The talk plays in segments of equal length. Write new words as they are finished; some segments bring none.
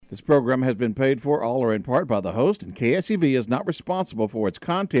This program has been paid for all or in part by the host, and KSEV is not responsible for its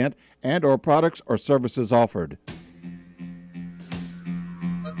content and or products or services offered.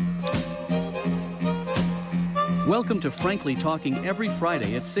 Welcome to Frankly Talking every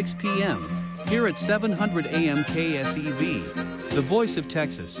Friday at 6 p.m. here at 700 AM KSEV, the voice of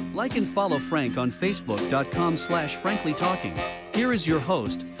Texas. Like and follow Frank on Facebook.com/FranklyTalking. Here is your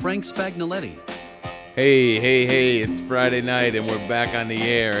host, Frank Spagnoletti. Hey, it's Friday night and we're back on the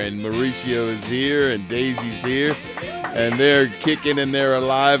air, and Mauricio is here and Daisy's here, and they're kicking and they're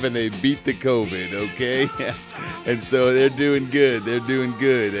alive and they beat the COVID, okay? And so they're doing good,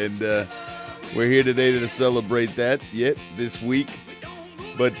 and we're here today to celebrate that this week.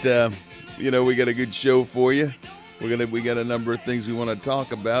 But, we got a good show for you. We got a number of things we want to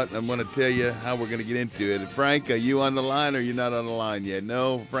talk about, and I'm going to tell you how we're going to get into it. Frank, are you on the line or are you not on the line yet?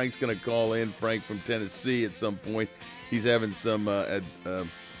 No, Frank's going to call in. Frank from Tennessee at some point. He's having some a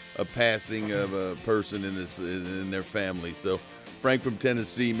passing of a person in their family. So Frank from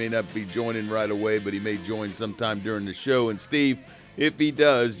Tennessee may not be joining right away, but he may join sometime during the show. And Steve, if he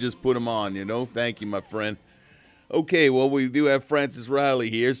does, just put him on, Thank you, my friend. Okay, well, we do have Francis Riley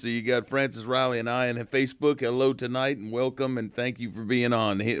here, so you got Francis Riley and I on Facebook. Hello tonight, and welcome, and thank you for being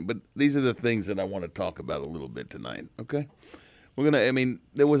on. But these are the things that I want to talk about a little bit tonight, okay?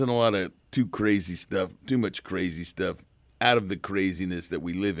 There wasn't a lot of too much crazy stuff out of the craziness that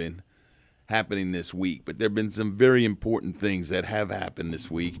we live in happening this week, but there have been some very important things that have happened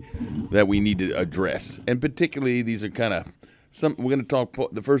this week that we need to address, and particularly these are kind of we're going to talk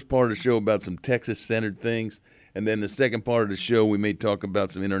the first part of the show about some Texas-centered things. And then the second part of the show, we may talk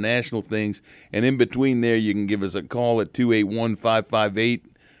about some international things. And in between there, you can give us a call at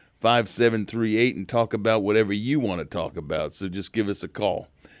 281-558-5738 and talk about whatever you want to talk about. So just give us a call.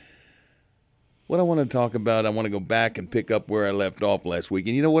 What I want to talk about, I want to go back and pick up where I left off last week.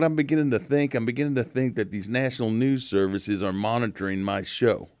 And you know what I'm beginning to think? I'm beginning to think that these national news services are monitoring my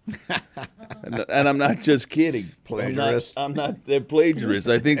show. and I'm not just kidding. Plagiarists. They're plagiarists.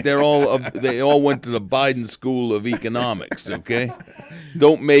 I think they all went to the Biden School of Economics, okay?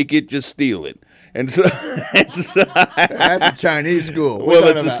 Don't make it, just steal it. And so that's a Chinese school. Well,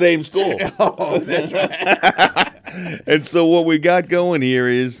 it's the same school. Oh, that's right. And so what we got going here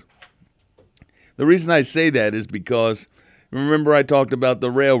is, the reason I say that is because, remember I talked about the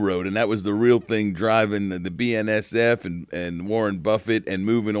railroad, and that was the real thing driving the BNSF and Warren Buffett and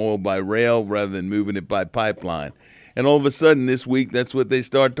moving oil by rail rather than moving it by pipeline. And all of a sudden this week, that's what they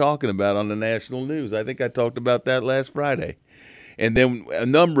start talking about on the national news. I think I talked about that last Friday. And then a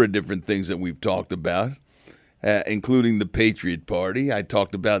number of different things that we've talked about, including the Patriot Party. I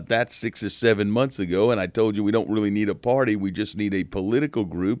talked about that 6 or 7 months ago, and I told you we don't really need a party. We just need a political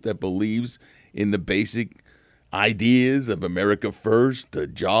group that believes in the basic ideas of America first,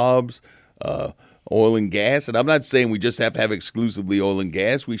 jobs, oil and gas. And I'm not saying we just have to have exclusively oil and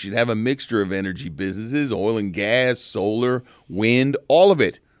gas. We should have a mixture of energy businesses, oil and gas, solar, wind, all of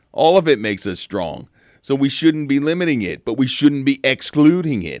it. All of it makes us strong. So we shouldn't be limiting it, but we shouldn't be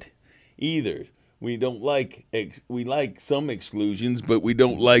excluding it either. We like some exclusions, but we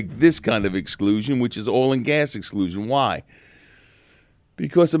don't like this kind of exclusion, which is oil and gas exclusion. Why?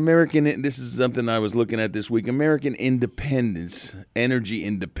 Because this is something I was looking at this week, American independence, energy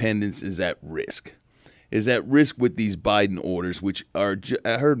independence is at risk. Is at risk with these Biden orders, which are,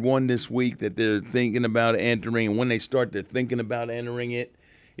 I heard one this week that they're thinking about entering, and when they start to thinking about entering it,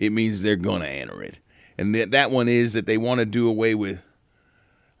 it means they're going to enter it. And that one is that they want to do away with,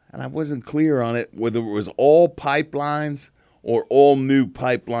 and I wasn't clear on it, whether it was all pipelines or all new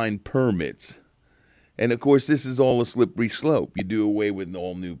pipeline permits. And, of course, this is all a slippery slope. You do away with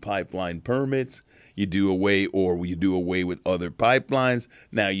all new pipeline permits. You do away with other pipelines.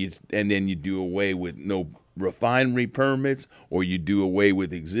 And then you do away with no refinery permits, or you do away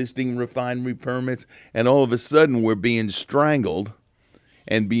with existing refinery permits. And all of a sudden we're being strangled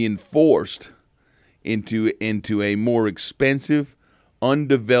and being forced into a more expensive,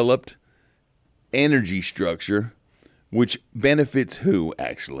 undeveloped energy structure, which benefits who,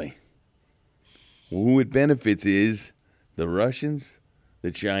 actually? Who it benefits is the Russians,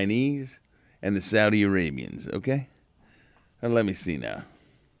 the Chinese, and the Saudi Arabians, okay? And let me see now.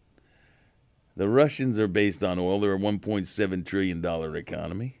 The Russians are based on oil. They're a $1.7 trillion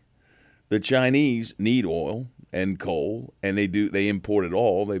economy. The Chinese need oil and coal, and they import it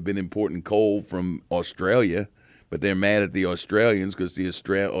all. They've been importing coal from Australia, but they're mad at the Australians because the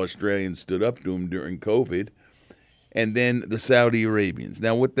Australians stood up to them during COVID. And then the Saudi Arabians.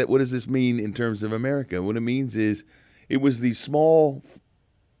 Now, what does this mean in terms of America? What it means is it was these small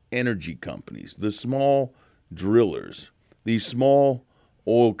energy companies, the small drillers, these small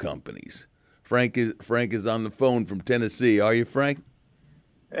oil companies. Frank is on the phone from Tennessee. Are you, Frank?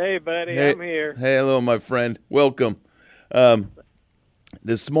 Hey, buddy, Hey, I'm here. Hey, hello, my friend. Welcome. The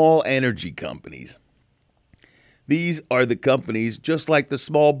small energy companies. These are the companies just like the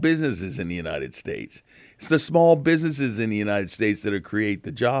small businesses in the United States. It's the small businesses in the United States that create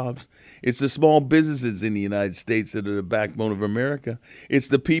the jobs. It's the small businesses in the United States that are the backbone of America. It's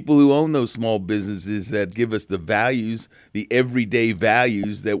the people who own those small businesses that give us the values, the everyday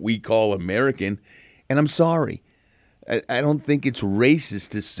values that we call American. And I'm sorry, I don't think it's racist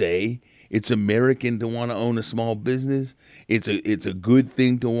to say it's American to want to own a small business. It's a good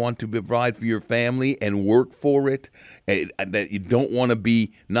thing to want to provide for your family and work for it. That you don't want to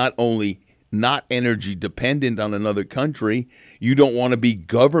be not only not energy dependent on another country, you don't want to be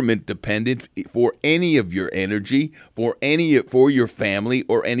government dependent for any of your energy, for your family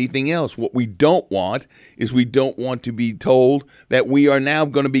or anything else. What we don't want is we don't want to be told that we are now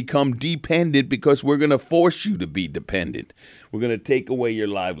going to become dependent because we're going to force you to be dependent. We're going to take away your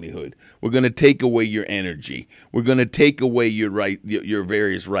livelihood. We're going to take away your energy. We're going to take away your your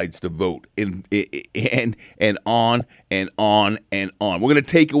various rights to vote, and on and on and on. We're going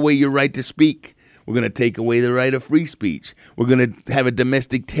to take away your right to speak. We're going to take away the right of free speech. We're going to have a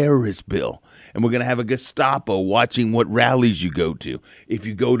domestic terrorist bill, and we're going to have a Gestapo watching what rallies you go to. If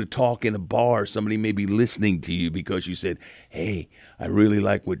you go to talk in a bar, somebody may be listening to you because you said, "Hey, I really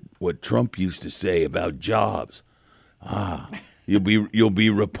like what Trump used to say about jobs." You'll be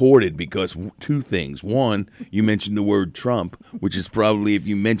reported because two things. One, you mentioned the word Trump, which is probably if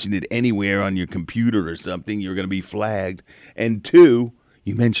you mention it anywhere on your computer or something, you're going to be flagged. And two,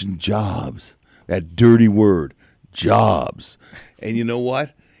 you mentioned jobs, that dirty word, jobs. And you know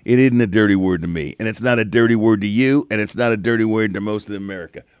what? It isn't a dirty word to me, and it's not a dirty word to you, and it's not a dirty word to most of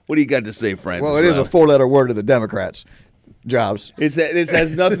America. What do you got to say, Francis? Well, it is a four-letter word to the Democrats. Jobs. This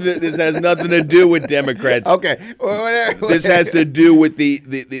has nothing to do with Democrats. Okay. This has to do with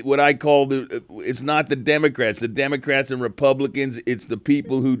the what I call it's not the Democrats. The Democrats and Republicans, it's the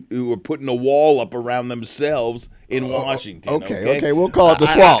people who are putting a wall up around themselves in Washington. Okay. We'll call it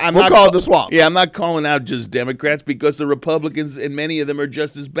the swamp. We'll call it the swamp. Yeah, I'm not calling out just Democrats because the Republicans and many of them are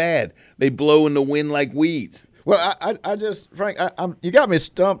just as bad. They blow in the wind like weeds. Well, I just, Frank, you got me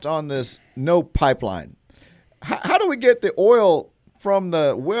stumped on this no pipeline. How do we get the oil from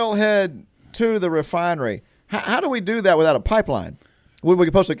the wellhead to the refinery? How do we do that without a pipeline? Were we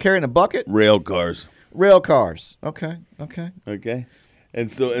supposed to carry in a bucket? Rail cars. Okay. And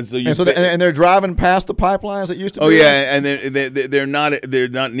they're driving past the pipelines that used to be. Oh yeah, and they're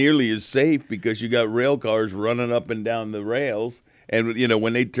not nearly as safe because you got rail cars running up and down the rails. And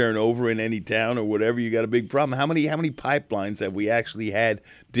when they turn over in any town or whatever, you got a big problem. How many pipelines have we actually had,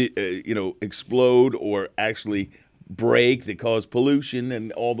 explode or actually break that cause pollution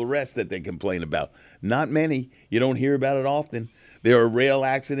and all the rest that they complain about? Not many. You don't hear about it often. There are rail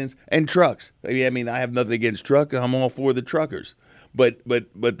accidents and trucks. I mean, I have nothing against truck. I'm all for the truckers. But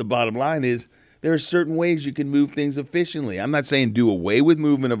the bottom line is, there are certain ways you can move things efficiently. I'm not saying do away with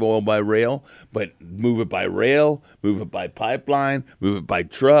movement of oil by rail, but move it by rail, move it by pipeline, move it by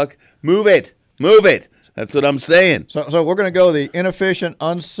truck. Move it. That's what I'm saying. So we're going to go the inefficient,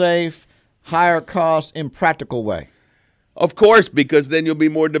 unsafe, higher cost, impractical way. Of course, because then you'll be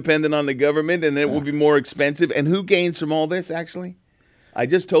more dependent on the government, and it will be more expensive. And who gains from all this, actually? I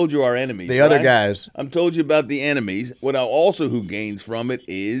just told you our enemies. The other guys. I've told you about the enemies. Who gains from it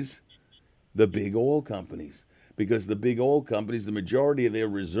is the big oil companies, because the big oil companies, the majority of their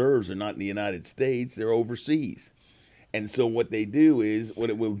reserves are not in the United States, they're overseas. And so what it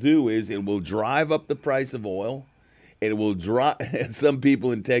will do is it will drive up the price of oil. It will drive, some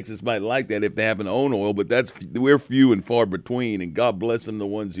people in Texas might like that if they happen to own oil, but we're few and far between, and God bless them, the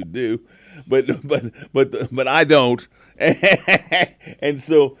ones who do. But I don't. And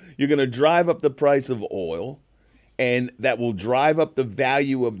so you're going to drive up the price of oil. And that will drive up the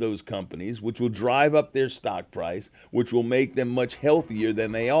value of those companies, which will drive up their stock price, which will make them much healthier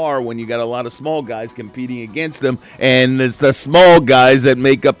than they are when you got a lot of small guys competing against them. And it's the small guys that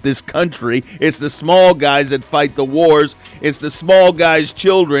make up this country. It's the small guys that fight the wars. It's the small guys'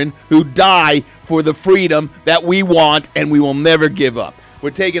 children who die for the freedom that we want and we will never give up.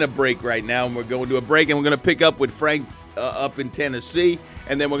 We're taking a break right now, and we're going to a break, and we're going to pick up with Frank up in Tennessee,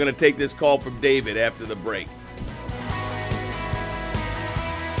 and then we're going to take this call from David after the break.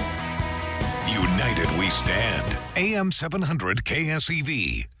 United we stand. AM 700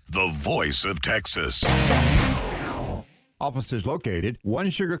 KSEV, the voice of Texas. Offices located 1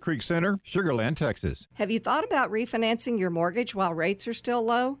 Sugar Creek Center, Sugar Land, Texas. Have you thought about refinancing your mortgage while rates are still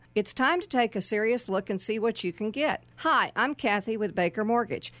low? It's time to take a serious look and see what you can get. Hi, I'm Kathy with Baker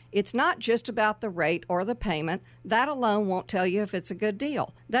Mortgage. It's not just about the rate or the payment. That alone won't tell you if it's a good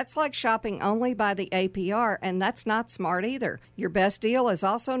deal. That's like shopping only by the APR, and that's not smart either. Your best deal is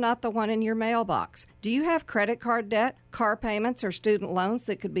also not the one in your mailbox. Do you have credit card debt, car payments, or student loans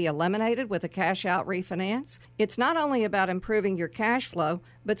that could be eliminated with a cash-out refinance? It's not only about improving your cash flow,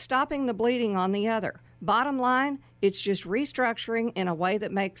 but stopping the bleeding on the other. Bottom line, it's just restructuring in a way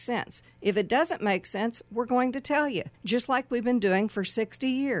that makes sense. If it doesn't make sense, we're going to tell you, just like we've been doing for 60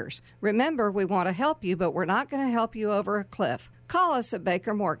 years. Remember, we want to help you, but we're not going to help you over a cliff. Call us at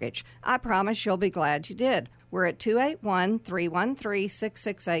Baker Mortgage. I promise you'll be glad you did. We're at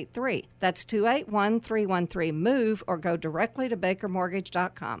 281-313-6683. That's 281-313-MOVE, or go directly to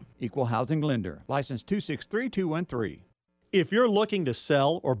bakermortgage.com. Equal housing lender. License 263213. If you're looking to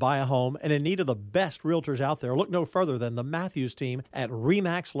sell or buy a home and in need of the best realtors out there, look no further than the Matthews team at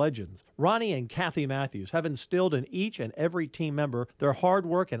RE/MAX Legends. Ronnie and Kathy Matthews have instilled in each and every team member their hard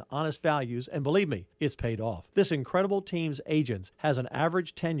work and honest values, and believe me, it's paid off. This incredible team's agents has an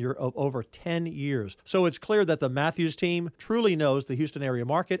average tenure of over 10 years, so it's clear that the Matthews team truly knows the Houston area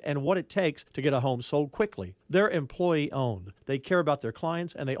market and what it takes to get a home sold quickly. They're employee-owned. They care about their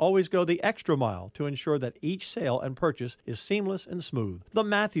clients, and they always go the extra mile to ensure that each sale and purchase is seamless and smooth. The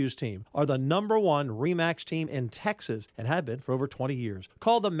Matthews team are the #1 RE/MAX team in Texas and have been for over 20 years.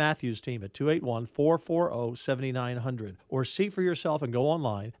 Call the Matthews team at 281-440-7900 or see for yourself and go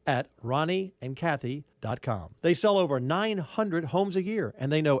online at RonnieandKathy.com. They sell over 900 homes a year,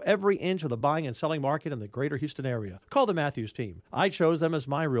 and they know every inch of the buying and selling market in the greater Houston area. Call the Matthews team. I chose them as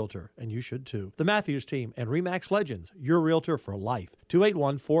my realtor, and you should too. The Matthews team and RE/MAX Legends, your realtor for life.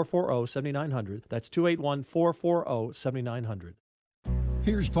 281-440-7900. That's 281-440-7900.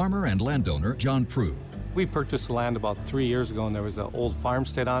 Here's farmer and landowner John Prue. We purchased the land about 3 years ago, and there was an old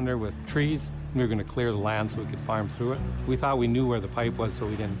farmstead on there with trees. We were going to clear the land so we could farm through it. We thought we knew where the pipe was, so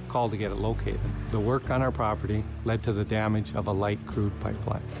we didn't call to get it located. The work on our property led to the damage of a light crude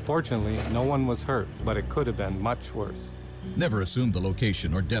pipeline. Fortunately, no one was hurt, but it could have been much worse. Never assume the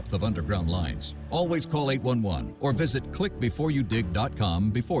location or depth of underground lines. Always call 811 or visit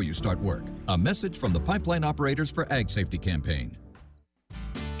clickbeforeyoudig.com before you start work. A message from the Pipeline Operators for Ag Safety campaign.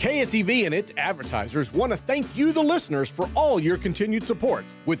 KSEV and its advertisers want to thank you, the listeners, for all your continued support.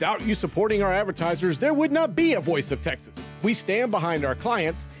 Without you supporting our advertisers, there would not be a Voice of Texas. We stand behind our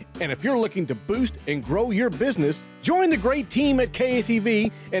clients, and if you're looking to boost and grow your business, join the great team at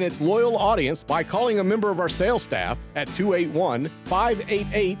KSEV and its loyal audience by calling a member of our sales staff at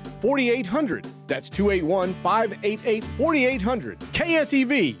 281-588-4800. That's 281-588-4800.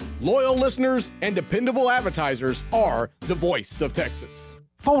 KSEV, loyal listeners and dependable advertisers are the Voice of Texas.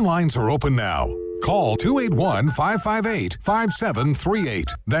 Phone lines are open now. Call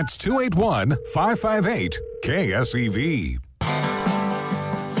 281-558-5738. That's 281-558-KSEV.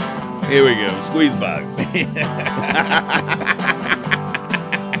 Here we go. Squeeze box.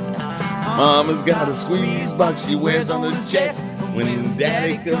 Mama's got a squeeze box she wears on her chest. When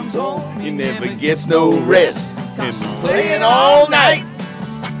daddy comes home, he never gets no rest. And she's playing all night.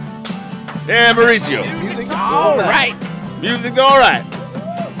 Yeah, Mauricio. Music's all right. Music's all right.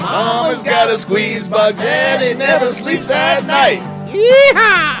 Mama's got a squeeze box, daddy never sleeps at night.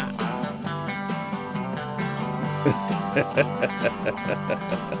 Yeehaw!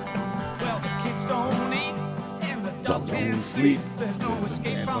 Well, the kids don't eat and the dog Don't can't sleep. There's no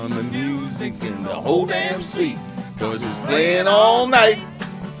escape From the music in the whole damn street. Cause it's playing all night.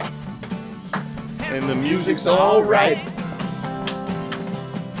 And the music's all right.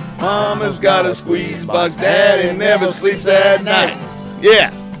 Mama's got a squeeze box, daddy never sleeps at night.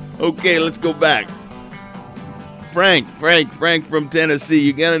 Yeah. Okay, let's go back. Frank from Tennessee.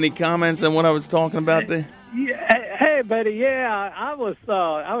 You got any comments on what I was talking about there? Yeah, hey, buddy. Yeah, I was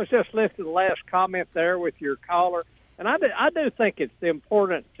just listening to the last comment there with your caller, and I do think it's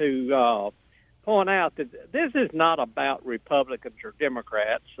important to point out that this is not about Republicans or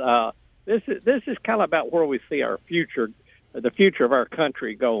Democrats. This is kind of about where we see our future, the future of our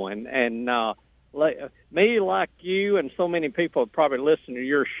country going, and. Me, like you, and so many people probably listen to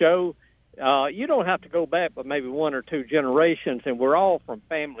your show, you don't have to go back but maybe one or two generations, and we're all from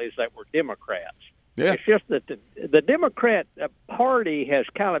families that were Democrats. Yeah. It's just that the Democrat Party has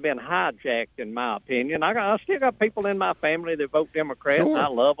kind of been hijacked, in my opinion. I still got people in my family that vote Democrat, Sure. and I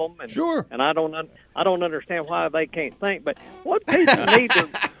love them. And, Sure. And I don't understand why they can't think. But what people need to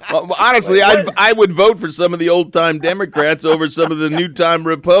Well, honestly, I would vote for some of the old-time Democrats over some of the new-time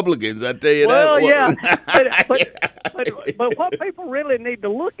Republicans. I tell you well, that. yeah. But what people really need to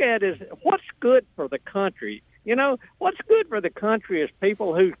look at is what's good for the country. You know, what's good for the country is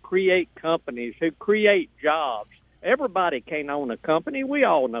people who create companies, who create jobs. Everybody can't own a company. We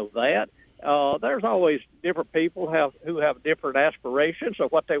all know that. There's always different people who have different aspirations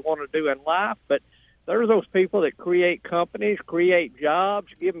of what they want to do in life, but there's those people that create companies, create jobs,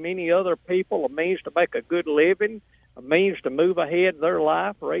 give many other people a means to make a good living, a means to move ahead in their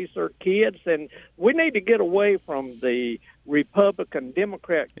life, raise their kids, and we need to get away from the Republican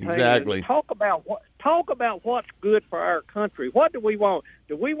Democrat thing and Exactly. talk about what's good for our country. What do we want?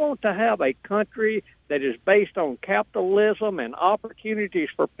 Do we want to have a country that is based on capitalism and opportunities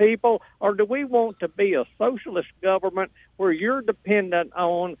for people, or do we want to be a socialist government where you're dependent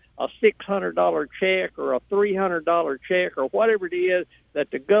on a $600 check or a $300 check or whatever it is that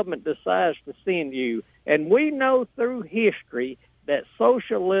the government decides to send you? And we know through history that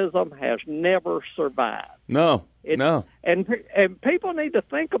socialism has never survived. No. And people need to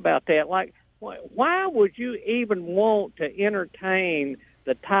think about that. Like, why would you even want to entertain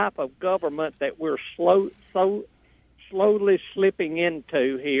the type of government that we're slowly slipping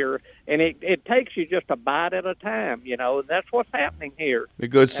into here? And it takes you just a bite at a time. You know, that's what's happening here.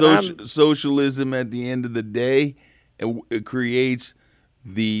 Because And socialism, at the end of the day, it creates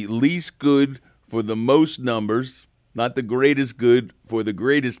the least good for the most numbers, not the greatest good for the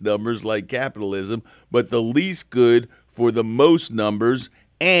greatest numbers like capitalism, but the least good for the most numbers,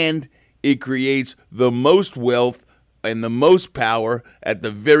 and it creates the most wealth and the most power at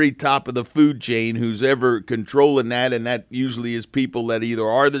the very top of the food chain, who's ever controlling that, and that usually is people that either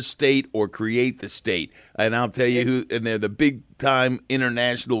are the state or create the state. And I'll tell you who, and they're the big-time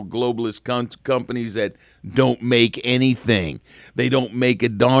international globalist companies that don't make anything. They don't make a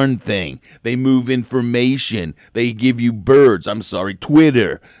darn thing. They move information. They give you birds. I'm sorry,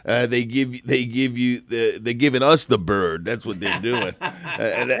 Twitter. They're giving us the bird. That's what they're doing.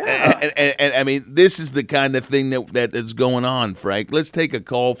 And I mean, this is the kind of thing that is going on, Frank. Let's take a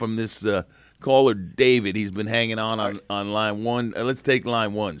call from this caller, David. He's been hanging on line one. Let's take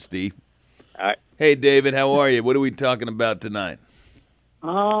line one, Steve. All right. Hey, David, how are you? What are we talking about tonight?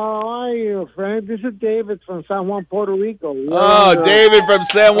 How are you, Frank? This is David from San Juan, Puerto Rico. David from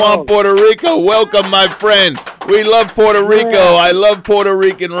San Juan, Puerto Rico. Welcome, my friend. We love Puerto Rico. Yeah. I love Puerto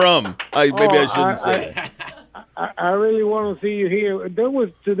Rican rum. Maybe I shouldn't say that. I really want to see you here.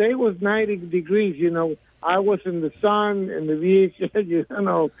 Today was 90 degrees. You know, I was in the sun and the beach. You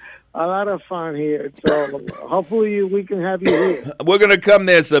know, a lot of fun here. So hopefully we can have you here. We're going to come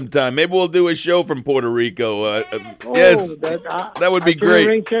there sometime. Maybe we'll do a show from Puerto Rico. Yes, that would be great.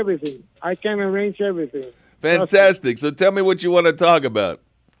 I can arrange everything. Fantastic. So tell me what you want to talk about.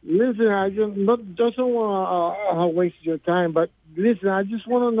 Listen, I just don't want to waste your time, but listen, I just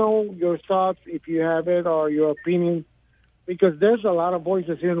want to know your thoughts, if you have it, or your opinion, because there's a lot of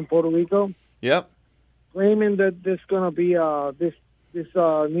voices here in Puerto Rico. Yep. Claiming that there's going to be this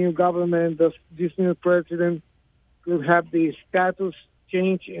new government, this new president could have the status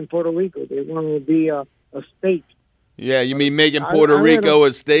change in Puerto Rico. They want to be a state. Yeah, you mean making Puerto Rico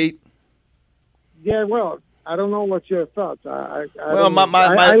a state? Yeah, well, I don't know what's your thoughts. I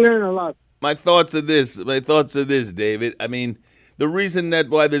learned a lot. My thoughts are this, David. I mean, the reason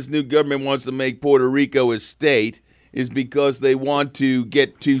why this new government wants to make Puerto Rico a state is because they want to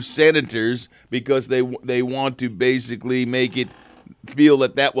get 2 senators, because they want to basically make it feel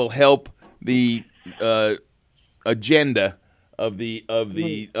that will help the agenda of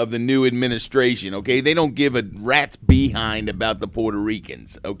the new administration. Okay, they don't give a rat's behind about the Puerto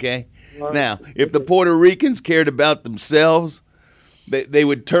Ricans. Okay, now if the Puerto Ricans cared about themselves, they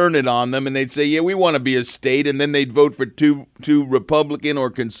would turn it on them and they'd say, yeah, we want to be a state, and then they'd vote for two Republican or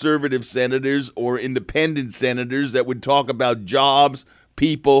conservative senators or independent senators that would talk about jobs,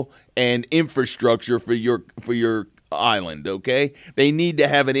 people, and infrastructure for your island. Okay, they need to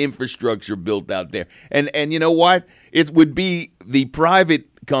have an infrastructure built out there, and you know what? It would be the private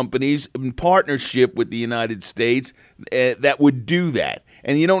companies in partnership with the United States that would do that.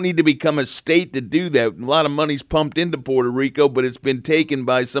 And you don't need to become a state to do that. A lot of money's pumped into Puerto Rico, but it's been taken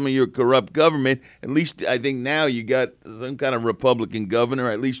by some of your corrupt government. At least I think now you got some kind of Republican governor.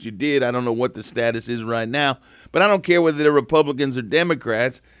 At least you did. I don't know what the status is right now. But I don't care whether they're Republicans or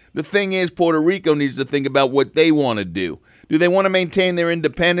Democrats. The thing is, Puerto Rico needs to think about what they want to do. Do they want to maintain their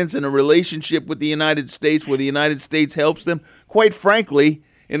independence and a relationship with the United States where the United States helps them? Quite frankly,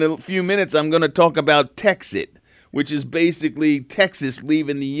 in a few minutes, I'm going to talk about Texit, which is basically Texas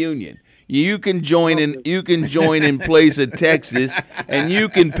leaving the Union. You can join in place of Texas, and you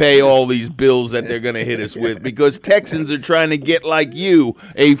can pay all these bills that they're going to hit us with, because Texans are trying to get, like you,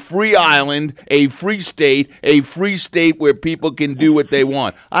 a free island, a free state where people can do what they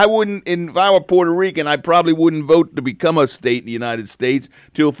want. I wouldn't, if I were Puerto Rican, I probably wouldn't vote to become a state in the United States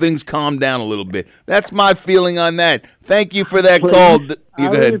till things calm down a little bit. That's my feeling on that. Thank you for that call. I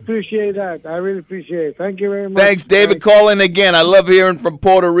really appreciate that. I really appreciate it. Thank you very much. Thanks, David. Call in again. I love hearing from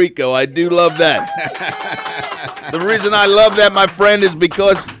Puerto Rico. I do love that. The reason I love that, my friend, is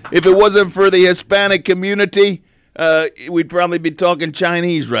because if it wasn't for the Hispanic community, we'd probably be talking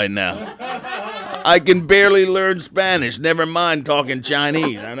Chinese right now. I can barely learn Spanish. Never mind talking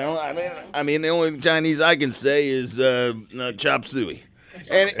Chinese. I mean, the only Chinese I can say is chop suey.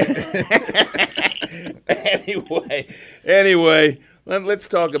 Anyway, let's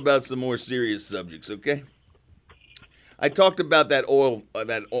talk about some more serious subjects, okay? I talked about that oil.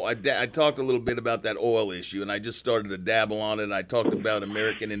 I talked a little bit about that oil issue, and I just started to dabble on it. And I talked about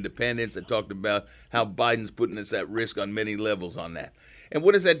American independence. I talked about how Biden's putting us at risk on many levels on that. And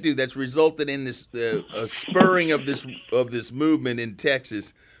what does that do? That's resulted in this a spurring of this movement in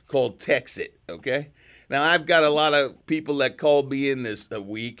Texas called Texit. Okay. Now I've got a lot of people that called me in this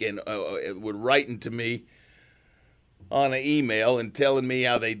week and were writing to me on an email and telling me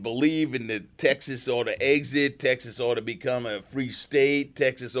how they believe in that Texas ought to exit, Texas ought to become a free state,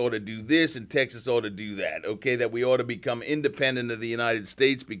 Texas ought to do this, and Texas ought to do that, okay, that we ought to become independent of the United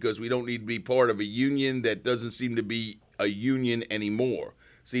States because we don't need to be part of a union that doesn't seem to be a union anymore,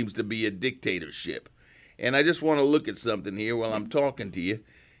 seems to be a dictatorship. And I just want to look at something here while I'm talking to you.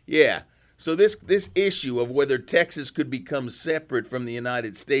 Yeah, so this issue of whether Texas could become separate from the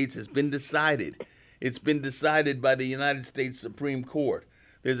United States has been decided. It's been decided by the United States Supreme Court.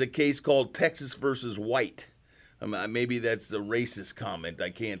 There's a case called Texas versus White. Maybe that's a racist comment. I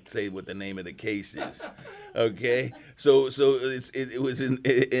can't say what the name of the case is. Okay, so it was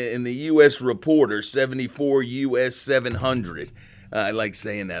in the U.S. Reporter 74 U.S. 700. I like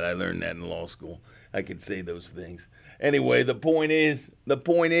saying that. I learned that in law school. I can say those things. Anyway, the point is,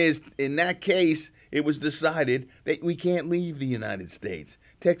 in that case, it was decided that we can't leave the United States.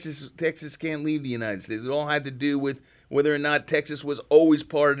 Texas can't leave the United States. It all had to do with whether or not Texas was always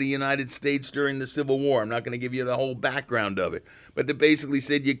part of the United States during the Civil War. I'm not going to give you the whole background of it, but they basically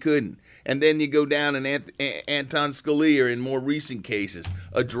said you couldn't. And then you go down and Anton Scalia, in more recent cases,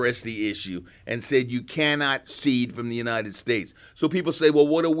 addressed the issue and said you cannot cede from the United States. So people say, well,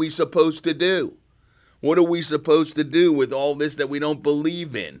 what are we supposed to do? What are we supposed to do with all this that we don't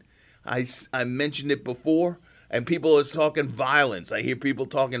believe in? I mentioned it before. And people are talking violence. I hear people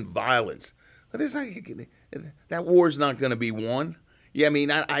talking violence. But that war's not going to be won. Yeah, I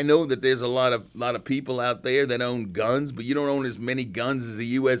mean, I know that there's a lot of people out there that own guns, but you don't own as many guns as the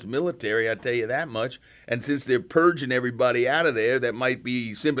U.S. military, I tell you that much. And since they're purging everybody out of there that might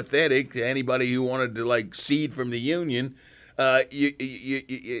be sympathetic to anybody who wanted to, cede from the Union,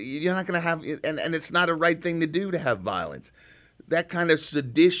 you're not going to have – and it's not a right thing to do to have violence. That kind of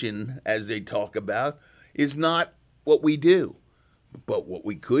sedition, as they talk about, is not what we do. But what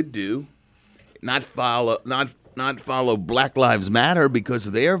we could do, not follow Black Lives Matter because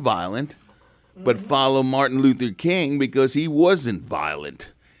they're violent, but follow Martin Luther King because he wasn't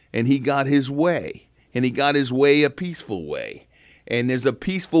violent and he got his way. And he got his way a peaceful way. And there's a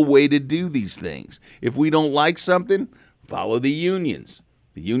peaceful way to do these things. If we don't like something, follow the unions.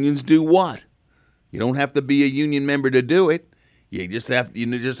 The unions do what? You don't have to be a union member to do it. You just have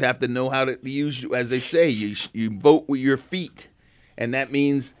to know how to use, as they say, you vote with your feet. And that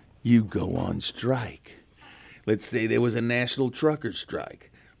means you go on strike. Let's say there was a national trucker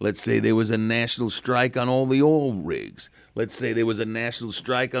strike. Let's say there was a national strike on all the oil rigs. Let's say there was a national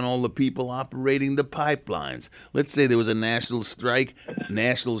strike on all the people operating the pipelines. Let's say there was a national strike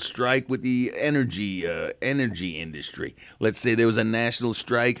with the energy industry. Let's say there was a national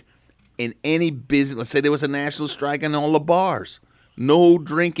strike in any business. Let's say there was a national strike on all the bars. No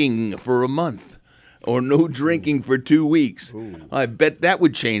drinking for a month or no drinking for 2 weeks. Ooh. I bet that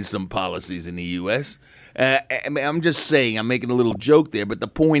would change some policies in the U.S. I'm just saying, I'm making a little joke there, but the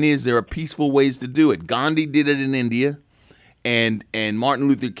point is there are peaceful ways to do it. Gandhi did it in India, and Martin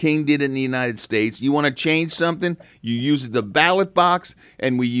Luther King did it in the United States. You want to change something, you use the ballot box,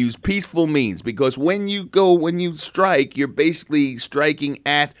 and we use peaceful means. Because when you strike, you're basically striking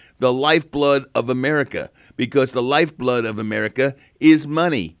at the lifeblood of America. Because the lifeblood of America is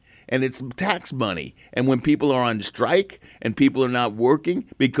money. and it's tax money. And when people are on strike and people are not working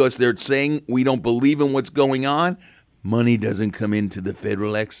because they're saying we don't believe in what's going on, money doesn't come into the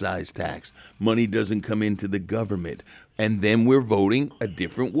federal excise tax. Money doesn't come into the government. And then we're voting a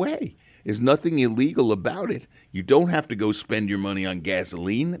different way. There's nothing illegal about it. You don't have to go spend your money on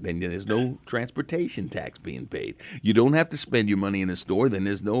gasoline, then there's no transportation tax being paid. You don't have to spend your money in a store, then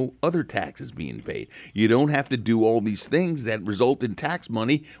there's no other taxes being paid. You don't have to do all these things that result in tax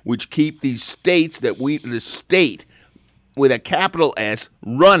money, which keep these states the state with a capital S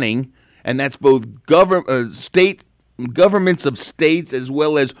running, and that's both state governments of states as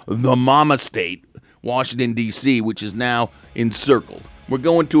well as the mama state, Washington, D.C., which is now encircled. We're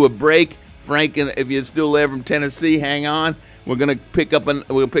going to a break. Frank, and if you're still there from Tennessee, hang on. We're going to pick up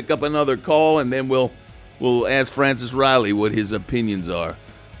another call, and then we'll ask Francis Riley what his opinions are.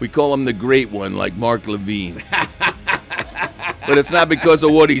 We call him the Great One, like Mark Levine. But it's not because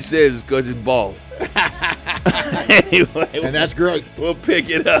of what he says, it's because he's bald. Anyway, and that's great. We'll pick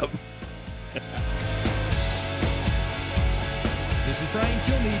it up. This is Brian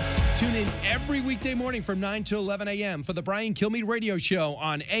Kilmeade. Tune in every weekday morning from 9 to 11 a.m. for the Brian Kilmeade Radio Show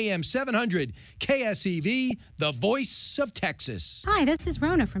on AM 700 KSEV, the voice of Texas. Hi, this is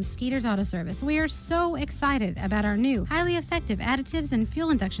Rona from Skeeter's Auto Service. We are so excited about our new, highly effective additives and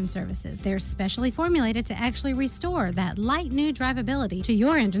fuel induction services. They're specially formulated to actually restore that light new drivability to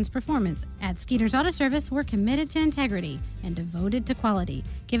your engine's performance. At Skeeter's Auto Service, we're committed to integrity and devoted to quality.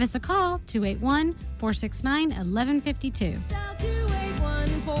 Give us a call, 281-469-1152.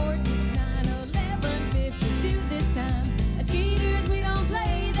 469-1152 this time. At Skeeter's, we don't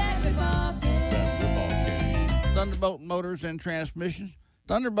play that rip-off game. Thunderbolt Motors and Transmissions.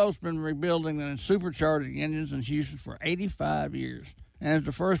 Thunderbolt's been rebuilding and supercharging engines in Houston for 85 years. And it's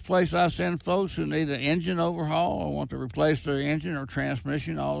the first place I send folks who need an engine overhaul or want to replace their engine or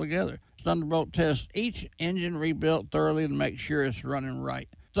transmission altogether. Thunderbolt tests each engine rebuilt thoroughly to make sure it's running right.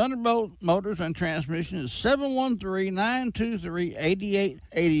 Thunderbolt Motors and Transmission is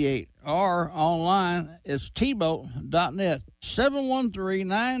 713-923-8888 or online it's tbolt.net.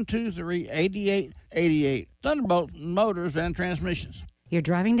 713-923-8888. Thunderbolt Motors and Transmissions. You're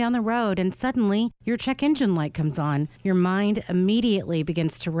driving down the road and suddenly your check engine light comes on. Your mind immediately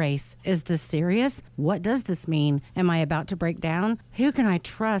begins to race. Is this serious? What does this mean? Am I about to break down? Who can I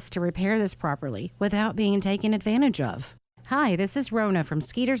trust to repair this properly without being taken advantage of? Hi, this is Rona from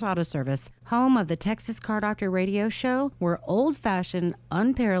Skeeter's Auto Service, home of the Texas Car Doctor Radio Show, where old-fashioned,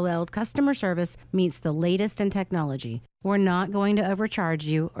 unparalleled customer service meets the latest in technology. We're not going to overcharge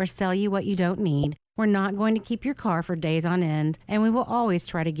you or sell you what you don't need. We're not going to keep your car for days on end, and we will always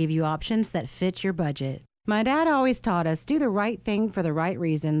try to give you options that fit your budget. My dad always taught us, do the right thing for the right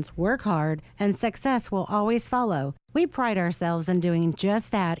reasons, work hard, and success will always follow. We pride ourselves in doing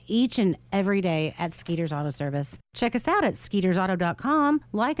just that each and every day at Skeeter's Auto Service. Check us out at skeetersauto.com,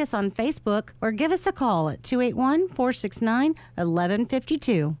 like us on Facebook, or give us a call at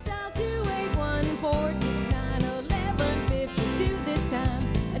 281-469-1152. 281-469-1152 this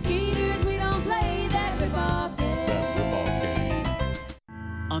time. At Skeeter's, we don't play that rip-off game.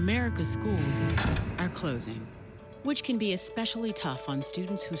 America's schools are closing, which can be especially tough on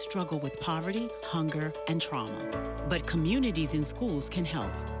students who struggle with poverty, hunger, and trauma. But Communities in Schools can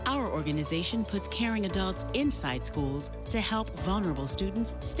help. Our organization puts caring adults inside schools to help vulnerable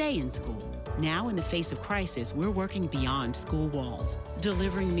students stay in school. Now, in the face of crisis, we're working beyond school walls,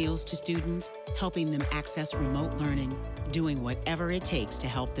 delivering meals to students, helping them access remote learning, doing whatever it takes to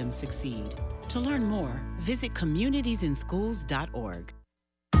help them succeed. To learn more, visit communitiesInschools.org.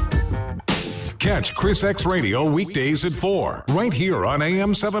 Catch Chris X Radio weekdays at 4, right here on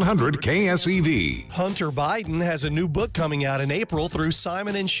AM 700 KSEV. Hunter Biden has a new book coming out in April through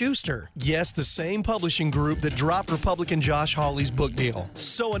Simon & Schuster. Yes, the same publishing group that dropped Republican Josh Hawley's book deal.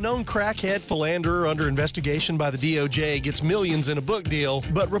 So a known crackhead philanderer under investigation by the DOJ gets millions in a book deal,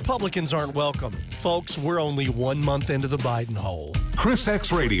 but Republicans aren't welcome. Folks, we're only 1 month into the Biden hole. Chris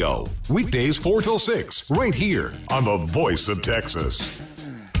X Radio, weekdays 4 till 6, right here on the Voice of Texas.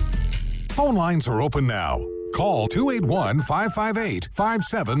 Phone lines are open now. Call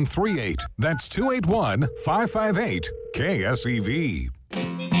 281-558-5738. That's 281-558-KSEV.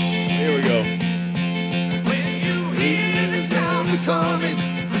 Here we go. When you hear the sound of coming,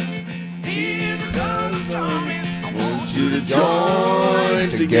 hear the guns drumming. I want you to join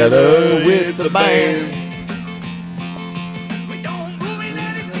together with the band. We don't move in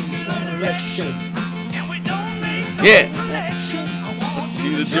any particular direction, and we don't make no elections. I want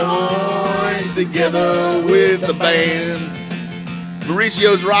you To join together with the band.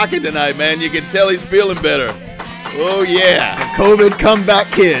 Mauricio's rocking tonight, man. You can tell he's feeling better. Oh, yeah. COVID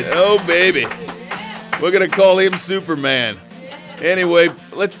comeback kid. Oh, baby. We're going to call him Superman. Anyway,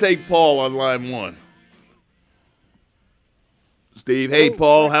 let's take Paul on line 1. Steve, hey,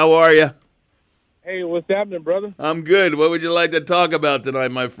 Paul, how are you? Hey, what's happening, brother? I'm good. What would you like to talk about tonight,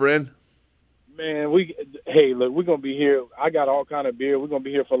 my friend? Man, look, we're gonna be here. I got all kind of beer. We're gonna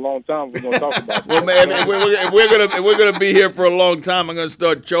be here for a long time. We're gonna talk about. Well, man, if we're gonna be here for a long time, I'm gonna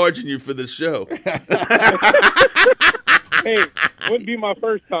start charging you for the show. Hey, wouldn't be my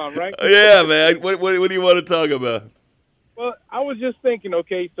first time, right? Yeah, man. What do you want to talk about? Well, I was just thinking.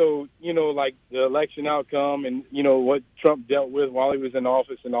 Okay, so like the election outcome, and what Trump dealt with while he was in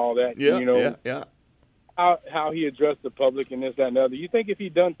office, and all that. Yeah. How he addressed the public and this, that, and the other. You think if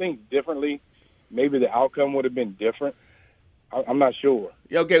he'd done things differently, maybe the outcome would have been different? I'm not sure.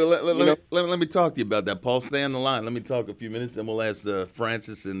 Yeah, okay, well, let me talk to you about that, Paul. Stay on the line. Let me talk a few minutes, and we'll ask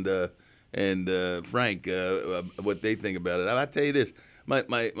Francis and Frank what they think about it. I'll tell you this.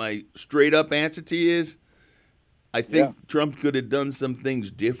 My straight-up answer to you is I think Trump could have done some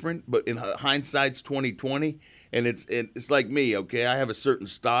things different, but in hindsight's 20/20, and it's like me, okay? I have a certain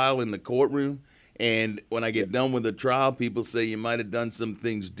style in the courtroom, and when I get done with the trial, people say you might have done some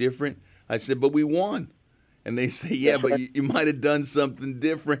things different. I said, but we won. And they say, yeah, but you might have done something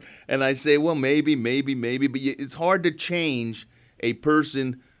different. And I say, well, maybe. But it's hard to change a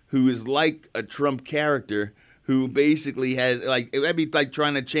person who is like a Trump character who basically has, that'd be like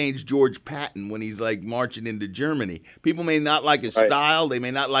trying to change George Patton when he's, marching into Germany. People may not like his style. They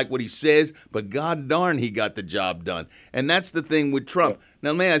may not like what he says. But God darn, he got the job done. And that's the thing with Trump.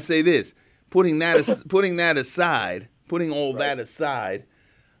 Now, may I say this? Putting all that aside,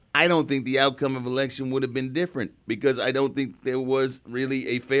 I don't think the outcome of election would have been different because I don't think there was really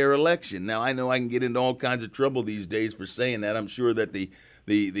a fair election. Now, I know I can get into all kinds of trouble these days for saying that. I'm sure that the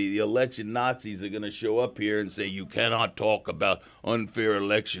election Nazis are going to show up here and say you cannot talk about unfair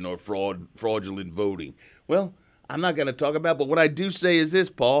election or fraudulent voting. Well, I'm not going to talk about it, but what I do say is this,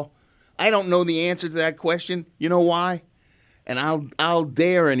 Paul. I don't know the answer to that question. You know why? And I'll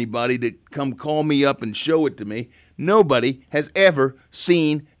dare anybody to come call me up and show it to me. Nobody has ever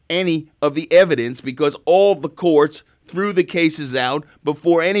seen any of the evidence because all the courts threw the cases out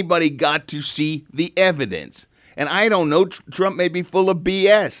before anybody got to see the evidence. And I don't know, Trump may be full of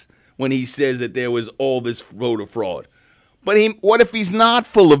BS when he says that there was all this voter fraud. But what if he's not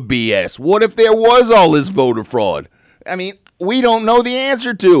full of BS? What if there was all this voter fraud? I mean, we don't know the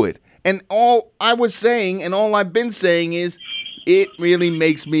answer to it. And all I was saying and all I've been saying is it really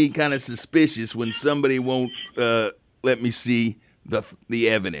makes me kind of suspicious when somebody won't let me see the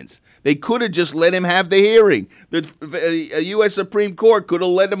evidence. They could have just let him have the hearing. The U.S. Supreme Court could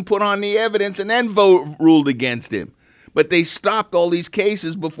have let him put on the evidence and then ruled against him. But they stopped all these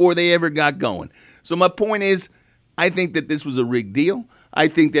cases before they ever got going. So my point is, I think that this was a rigged deal. I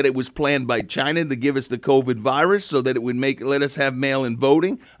think that it was planned by China to give us the COVID virus so that it would let us have mail-in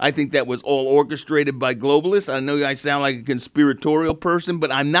voting. I think that was all orchestrated by globalists. I know I sound like a conspiratorial person, but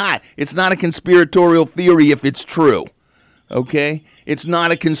I'm not. It's not a conspiratorial theory if it's true, okay? It's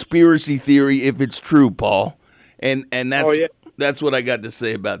not a conspiracy theory if it's true, Paul. And that's what I got to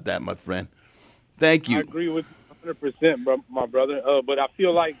say about that, my friend. Thank you. I agree with you 100%, my brother. But I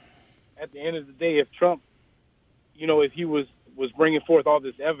feel like at the end of the day, if Trump, if he was bringing forth all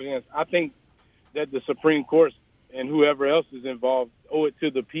this evidence, I think that the Supreme Court and whoever else is involved owe it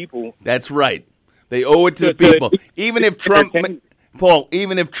to the people. That's right. They owe it to the people. Even if Trump, Paul,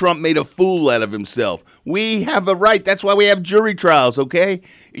 even if Trump made a fool out of himself, we have a right. That's why we have jury trials, okay?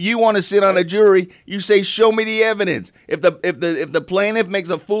 You want to sit on a jury, you say, show me the evidence. If the plaintiff makes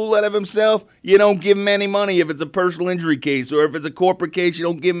a fool out of himself, you don't give him any money if it's a personal injury case, or if it's a corporate case, you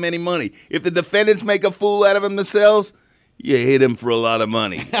don't give him any money. If the defendants make a fool out of themselves, you hit him for a lot of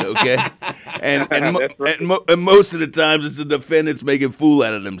money, okay? and most of the times it's the defendants making a fool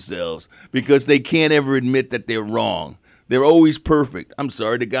out of themselves because they can't ever admit that they're wrong. They're always perfect. I'm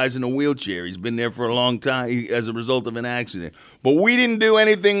sorry, the guy's in a wheelchair. He's been there for a long time as a result of an accident. But we didn't do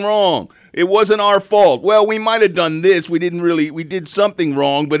anything wrong. It wasn't our fault. Well, we might have done this. We did something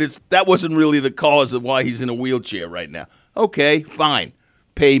wrong, but that wasn't really the cause of why he's in a wheelchair right now. Okay, fine.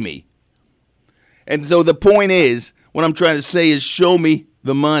 Pay me. And so the point is, what I'm trying to say is show me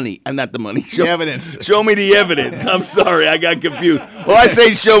the money. Not the money. The evidence. Show me the evidence. I'm sorry, I got confused. Well, I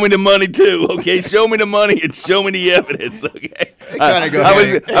say show me the money too. Okay, show me the money and show me the evidence. Okay.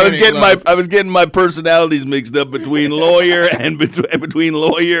 I was getting my personalities mixed up between lawyer and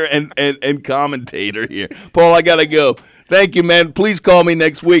and commentator here. Paul, I gotta go. Thank you, man. Please call me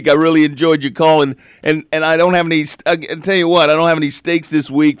next week. I really enjoyed your call, and I don't have any. I'll tell you what, I don't have any stakes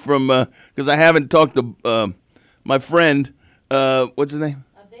this week from because I haven't talked to my friend, what's his name?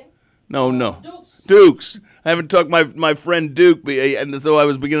 No. Dukes. I haven't talked my friend Duke, and so I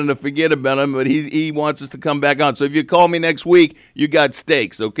was beginning to forget about him, but he wants us to come back on. So if you call me next week, you got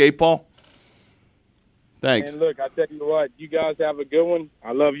steaks, okay, Paul? Thanks. And look, I tell you what, you guys have a good one.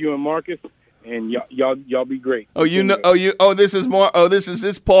 I love you and Marcus, and y'all be great. Oh, you know? This is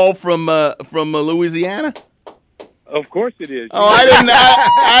this Paul from Louisiana? Of course it is. Oh,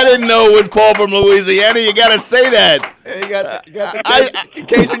 I didn't know it was Paul from Louisiana. You got to say that. You got the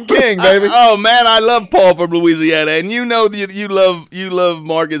Cajun King, baby. Oh man, I love Paul from Louisiana, and you know you love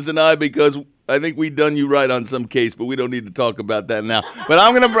Marcus and I because I think we done you right on some case, but we don't need to talk about that now. But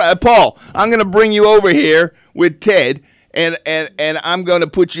I'm gonna bring you over here with Ted, and I'm gonna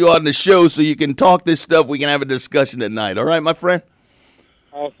put you on the show so you can talk this stuff. We can have a discussion at night. All right, my friend.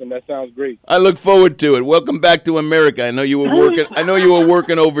 Awesome. That sounds great. I look forward to it. Welcome back to America. I know you were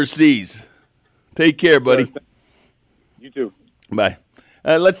working overseas. Take care, buddy. You too. Bye.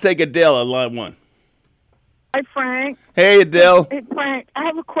 Let's take Adele on line 1. Hi, Frank. Hey, Adele. Hey, Frank, I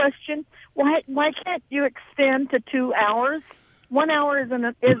have a question. Why can't you extend to 2 hours? 1 hour is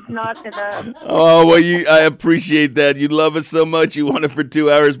not enough. Oh, well, I appreciate that. You love us so much. You want it for 2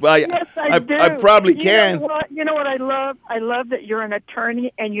 hours. But Yes, I do. I probably can. You know what I love? I love that you're an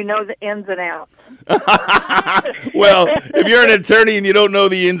attorney and you know the ins and outs. Well, if you're an attorney and you don't know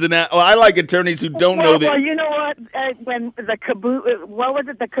the ins and outs, I like attorneys who don't know the. Well, you know what? When the what was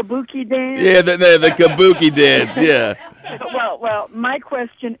it? The kabuki dance. Yeah, the kabuki dance. Yeah. Well, my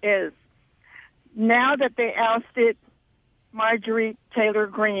question is, now that they ousted Marjorie Taylor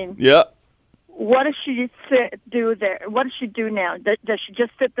Greene. Yep. What does she do there? What does she do now? Does she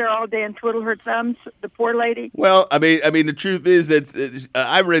just sit there all day and twiddle her thumbs, the poor lady? Well, I mean, the truth is that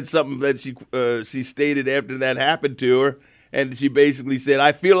I read something that she stated after that happened to her, and she basically said,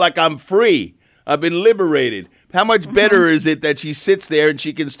 "I feel like I'm free. I've been liberated." How much better is it that she sits there and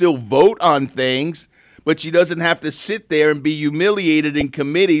she can still vote on things, but she doesn't have to sit there and be humiliated in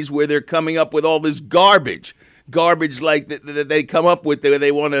committees where they're coming up with all this garbage like that they come up with.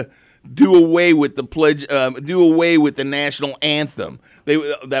 They want to do away with the pledge, do away with the national anthem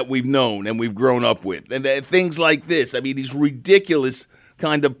that we've known and we've grown up with, and things like this. I mean, these ridiculous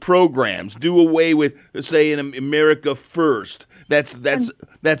kind of programs. Do away with saying America first. That's a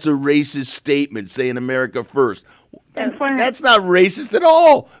racist statement. Saying America first. That's not racist at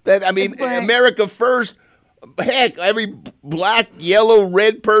all. America first. Heck, every black, yellow,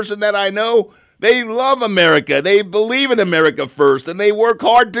 red person that I know, they love America. They believe in America first, and they work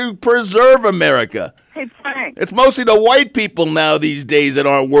hard to preserve America. Hey, Frank. It's mostly the white people now these days that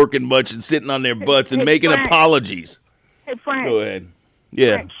aren't working much and sitting on their butts and making Frank. apologies. Hey, Frank. Go ahead.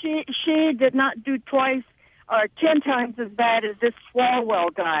 Yeah. Frank, she did not do twice or 10 times as bad as this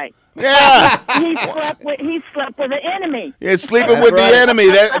Swalwell guy. Yeah. he slept with the enemy. Yeah, sleeping with the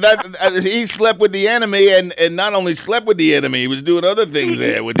enemy. He slept with the enemy, and not only slept with the enemy, he was doing other things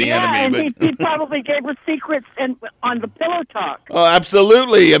there with the enemy. And he probably gave her secrets on the pillow talk. Oh,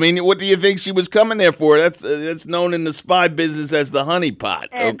 absolutely. I mean, what do you think she was coming there for? That's known in the spy business as the honeypot.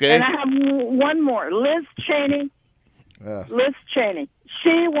 Okay. And I have one more. Liz Cheney. Liz Cheney.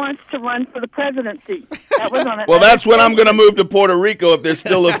 She wants to run for the presidency. That was on it. Well, that's when I'm going to move to Puerto Rico if there's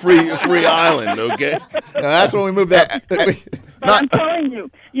still a free island, okay? That's when we move that. But I'm telling you,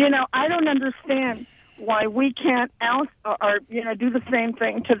 I don't understand why we can't or do the same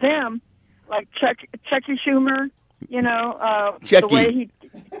thing to them, like Chucky Schumer. Chucky.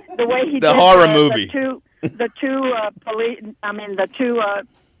 the way he the did horror movie. The two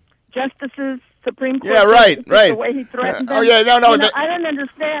justices. Supreme Court. Yeah, right. The way he threatened them. Oh, yeah, no. I don't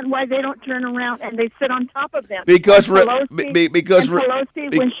understand why they don't turn around and they sit on top of them. Because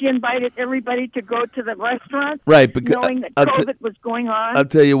Pelosi, when she invited everybody to go to the restaurant, right? Because knowing that COVID was going on. I'll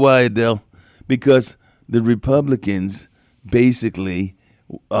tell you why, Adele. Because the Republicans basically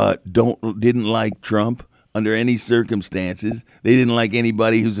didn't like Trump under any circumstances. They didn't like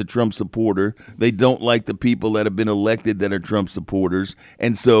anybody who's a Trump supporter. They don't like the people that have been elected that are Trump supporters.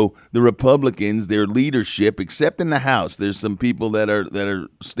 And so the Republicans, their leadership, except in the House, there's some people that are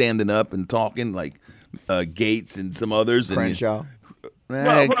standing up and talking, like Gates and some others. Crenshaw.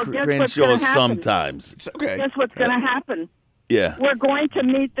 Crenshaw sometimes. It's okay. Guess what's going to happen? Yeah. We're going to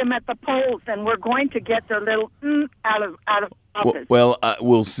meet them at the polls, and we're going to get their little out of office. Well,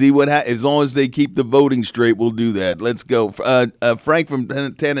 we'll see what happens. As long as they keep the voting straight, we'll do that. Let's go. Frank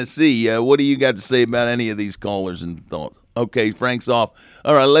from Tennessee, what do you got to say about any of these callers and thoughts? Okay, Frank's off.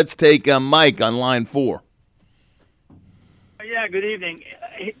 All right, let's take Mike on line 4. Yeah, good evening.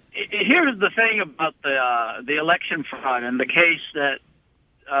 Here's the thing about the election fraud and the case that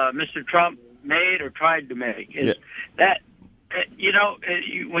Mr. Trump made or tried to make. Is that,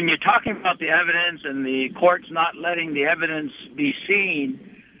 when you're talking about the evidence and the courts not letting the evidence be seen,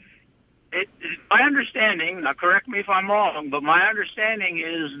 my understanding, now correct me if I'm wrong, but my understanding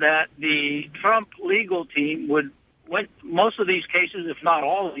is that the Trump legal team most of these cases, if not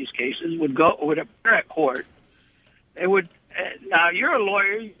all of these cases, would appear at court. They would. Now, you're a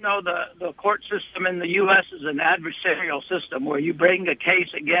lawyer. You know the court system in the U.S. is an adversarial system where you bring a case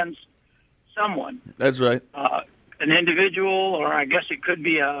against someone. That's right. An individual, or I guess it could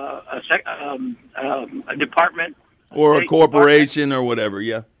be a department. Or a corporation or whatever,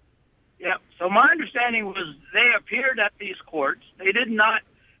 yeah. Yeah. So my understanding was they appeared at these courts. They did not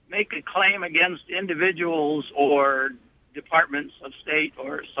make a claim against individuals or departments of state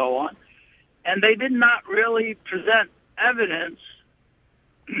or so on. And they did not really present evidence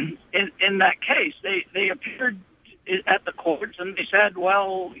in that case. They appeared at the courts and they said,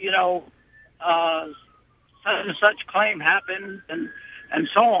 well, such and such claim happened and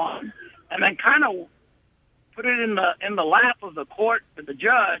so on, and then kind of put it in the lap of the court or the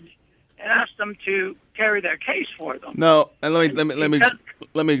judge and asked them to carry their case for them. No, and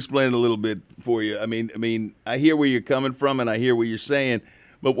let me explain it a little bit for you. I mean, I hear where you're coming from and I hear what you're saying,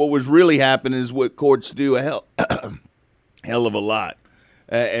 but what was really happening is what courts do a hell of a lot,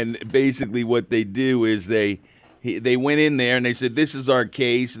 and basically what they do is they went in there and they said, this is our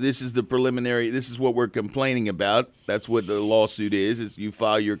case, this is the preliminary, this is what we're complaining about. That's what the lawsuit is you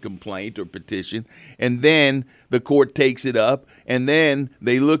file your complaint or petition, and then the court takes it up, and then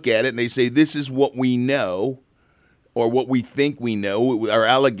they look at it and they say, this is what we know, or what we think we know, our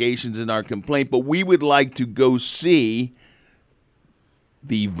allegations in our complaint, but we would like to go see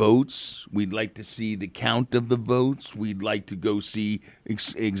the votes. We'd like to see the count of the votes. We'd like to go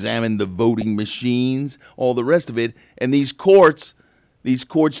examine the voting machines, all the rest of it. And these courts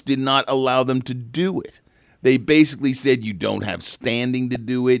did not allow them to do it. They basically said, you don't have standing to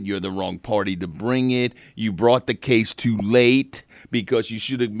do it. You're the wrong party to bring it. You brought the case too late because you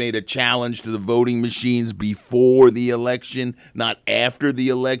should have made a challenge to the voting machines before the election, not after the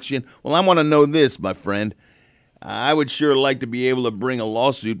election. Well, I want to know this, my friend. I would sure like to be able to bring a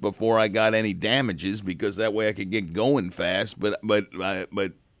lawsuit before I got any damages, because that way I could get going fast. But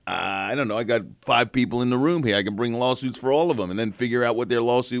I don't know. I got 5 people in the room here. I can bring lawsuits for all of them and then figure out what their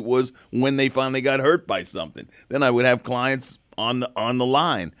lawsuit was when they finally got hurt by something. Then I would have clients on the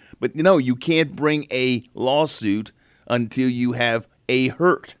line. But, you can't bring a lawsuit until you have a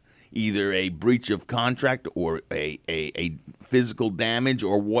hurt, either a breach of contract or a physical damage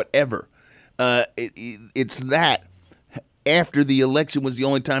or whatever. It's that. After the election was the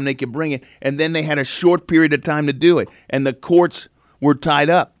only time they could bring it, and then they had a short period of time to do it, and the courts were tied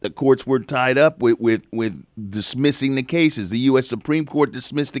up. The courts were tied up with dismissing the cases. The U.S. Supreme Court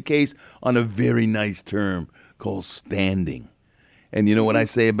dismissed the case on a very nice term called standing. And you know what I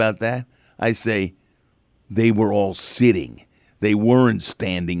say about that? I say they were all sitting. They weren't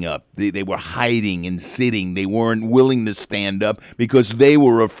standing up. They were hiding and sitting. They weren't willing to stand up because they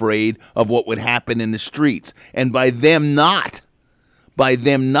were afraid of what would happen in the streets. And by them not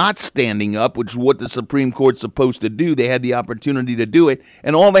standing up, which is what the Supreme Court's supposed to do, they had the opportunity to do it.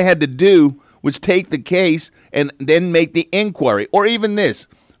 And all they had to do was take the case and then make the inquiry. Or even this.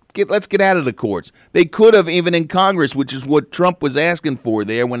 Let's get out of the courts. They could have, even in Congress, which is what Trump was asking for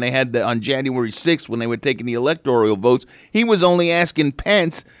there when they had on January 6th, when they were taking the electoral votes, he was only asking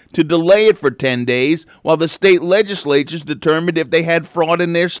Pence to delay it for 10 days while the state legislatures determined if they had fraud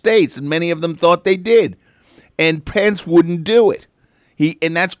in their states, and many of them thought they did. And Pence wouldn't do it.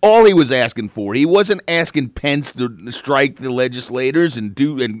 And that's all he was asking for. He wasn't asking Pence to strike the legislators and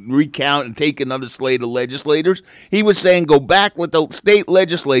recount and take another slate of legislators. He was saying go back with the state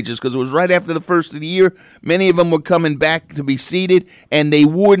legislatures, because it was right after the first of the year. Many of them were coming back to be seated, and they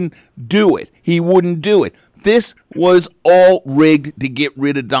wouldn't do it. He wouldn't do it. This was all rigged to get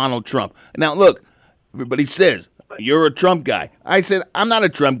rid of Donald Trump. Now, look, everybody says, you're a Trump guy. I said, I'm not a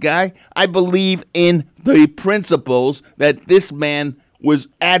Trump guy. I believe in the principles that this man was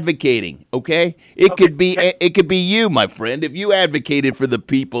advocating, okay? It could be you, my friend, if you advocated for the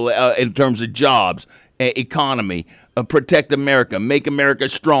people in terms of jobs, economy, protect America, make America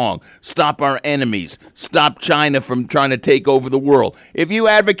strong, stop our enemies, stop China from trying to take over the world. If you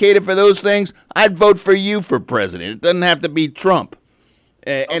advocated for those things, I'd vote for you for president. It doesn't have to be Trump.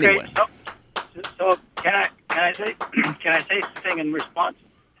 Anyway. So can I say something in response?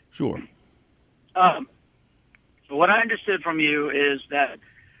 Sure. So what I understood from you is that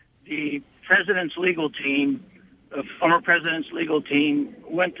the president's legal team, the former president's legal team,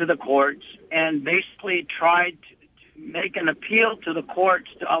 went to the courts and basically tried to make an appeal to the courts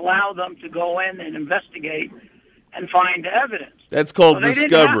to allow them to go in and investigate and find evidence. That's called So they didn't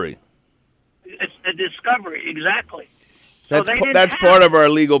discovery. It's the discovery, exactly. That's they didn't that's have- part of our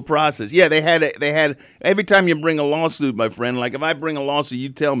legal process. Yeah, they had every time you bring a lawsuit, my friend. Like if I bring a lawsuit, you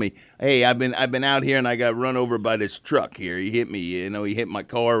tell me, hey, I've been out here and I got run over by this truck here. He hit me. He hit my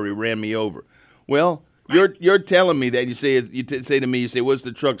car. Or he ran me over. Well, you're telling me that you say to me, what's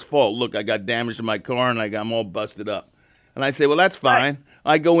the truck's fault? Look, I got damage to my car and I'm all busted up. And I say, well, that's fine.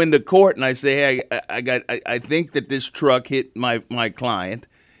 I go into court and I say, hey, I think that this truck hit my client.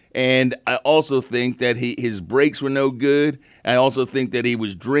 And I also think that his brakes were no good. I also think that he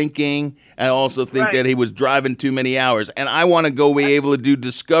was drinking. I also think that he was driving too many hours. And I want to go be able to do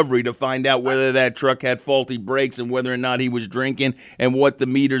discovery to find out whether that truck had faulty brakes and whether or not he was drinking and what the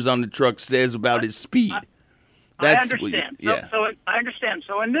meters on the truck says about his speed. I understand. So I understand.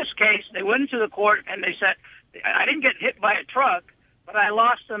 So in this case, they went into the court and they said, I didn't get hit by a truck, but I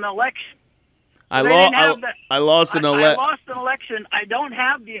lost an election. I lost an election. I lost an election. I don't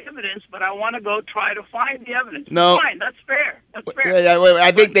have the evidence, but I want to go try to find the evidence. No. Fine, that's fair. That's fair.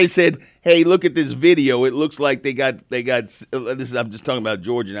 I think they said, hey, look at this video. It looks like they got this is, I'm just talking about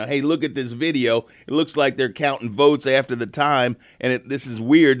Georgia now. Hey, look at this video. It looks like they're counting votes after the time, and this is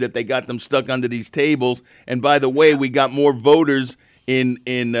weird that they got them stuck under these tables. And by the way, we got more voters in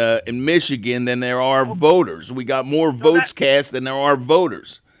Michigan than there are voters. We got more votes cast than there are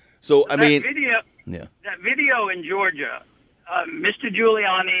voters. So I mean, that video in Georgia, Mr.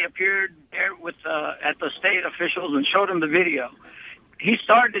 Giuliani appeared there with at the state officials and showed them the video. He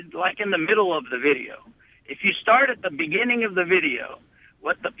started like in the middle of the video. If you start at the beginning of the video,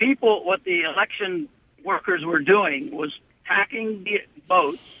 what the election workers were doing was packing the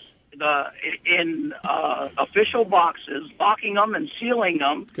votes in official boxes, locking them and sealing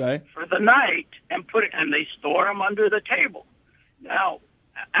them for the night, and they store them under the table. Now,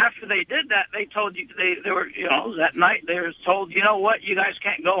 after they did that, they told you they were that night they were told, you know what, you guys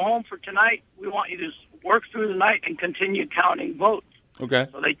can't go home for tonight. We want you to work through the night and continue counting votes. Okay.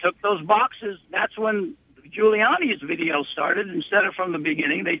 So they took those boxes. That's when Giuliani's video started. Instead of from the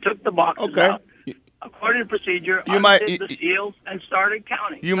beginning, they took the boxes out according to procedure, undid the seals, and started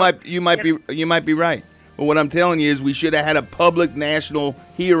counting. You might be right. But what I'm telling you is we should have had a public national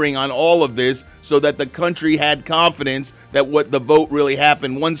hearing on all of this so that the country had confidence that what the vote really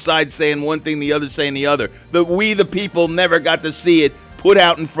happened. One side saying one thing, the other saying the other. We, the people, never got to see it put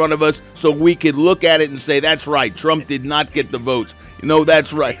out in front of us so we could look at it and say, that's right, Trump did not get the votes.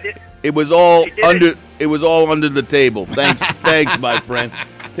 That's right. It was all under the table. Thanks, my friend.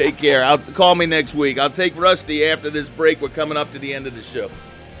 Take care. Call me next week. I'll take Rusty after this break. We're coming up to the end of the show.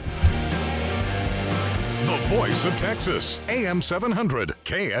 The Voice of Texas, AM 700,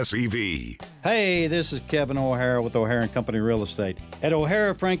 KSEV. Hey, this is Kevin O'Hara with O'Hara & Company Real Estate. At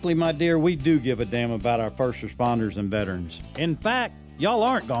O'Hara, frankly, my dear, we do give a damn about our first responders and veterans. In fact, y'all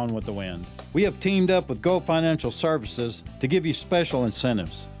aren't gone with the wind. We have teamed up with Go Financial Services to give you special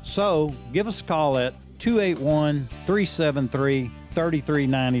incentives. So, give us a call at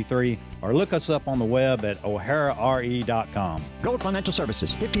 281-373-3393 or look us up on the web at o'harare.com. Gold Financial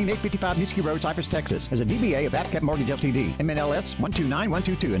Services, 15855 Nisky Road, Cypress, Texas. As a DBA of AppCap Mortgage Ltd. MNLS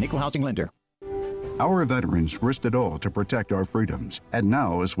 129122, an equal housing lender. Our veterans risked it all to protect our freedoms. And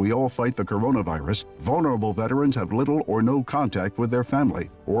now, as we all fight the coronavirus, vulnerable veterans have little or no contact with their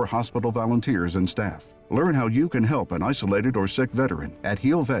family or hospital volunteers and staff. Learn how you can help an isolated or sick veteran at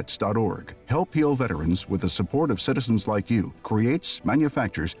healvets.org. Help Heal Veterans, with the support of citizens like you, creates,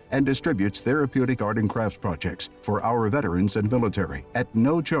 manufactures, and distributes therapeutic art and crafts projects for our veterans and military at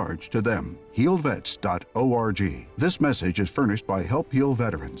no charge to them. Healvets.org. This message is furnished by Help Heal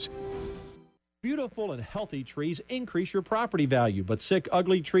Veterans. Beautiful and healthy trees increase your property value, but sick,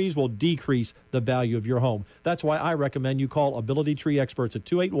 ugly trees will decrease the value of your home. That's why I recommend you call Ability Tree Experts at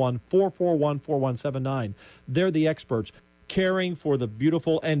 281-441-4179. They're the experts. Caring for the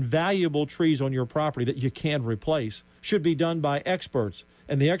beautiful and valuable trees on your property that you can replace should be done by experts.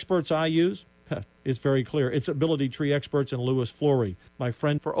 And the experts I use, it's very clear. It's Ability Tree Experts in Louis Flory, my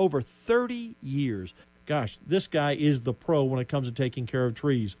friend for over 30 years. Gosh, this guy is the pro when it comes to taking care of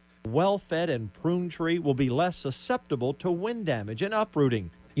trees. Well-fed and pruned tree will be less susceptible to wind damage and uprooting.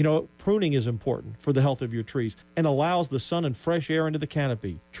 Pruning is important for the health of your trees and allows the sun and fresh air into the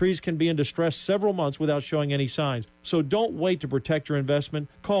canopy. Trees can be in distress several months without showing any signs. So don't wait to protect your investment.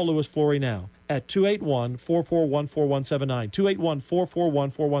 Call Louis Flory now at 281-441-4179,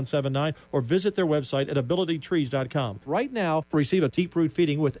 281-441-4179, or visit their website at abilitytrees.com. Right now, receive a deep root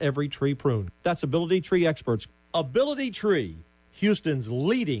feeding with every tree prune. That's Ability Tree Experts. Ability Tree, Houston's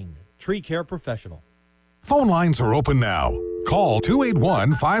leading tree care professional. Phone lines are open now. Call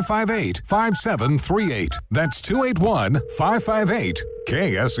 281-558-5738. That's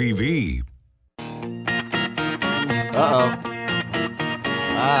 281-558-KSEV. Uh-oh.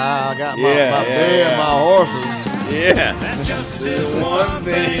 I got my beer and my horses. Yeah. Just this one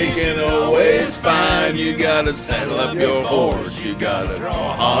thing you can always find. You gotta saddle up your horse. You gotta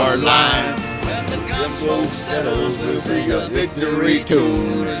draw a hard line. When the gunsmoke settles, we'll sing a victory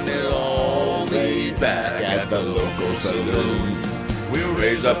tune, and they'll all be back at the local saloon. We'll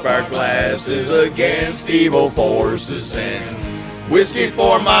raise up our glasses against evil forces and whiskey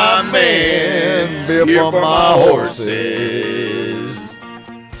for my men, beer for my horses.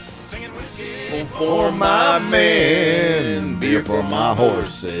 Singing whiskey for my men, beer for my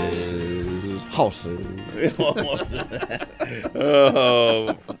horses. Horses.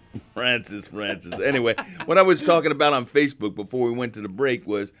 Oh, Francis. Anyway, what I was talking about on Facebook before we went to the break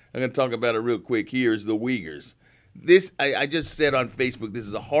was, I'm going to talk about it real quick here, is the Uyghurs. This, I just said on Facebook, this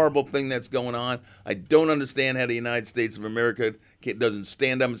is a horrible thing that's going on. I don't understand how the United States of America doesn't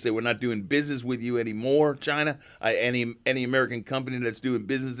stand up and say, we're not doing business with you anymore, China. Any American company that's doing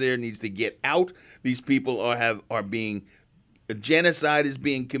business there needs to get out. These people are being, genocide is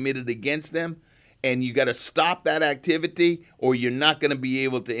being committed against them. And you got to stop that activity, or you're not going to be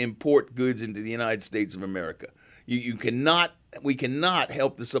able to import goods into the United States of America. We cannot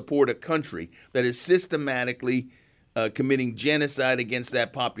help to support a country that is systematically committing genocide against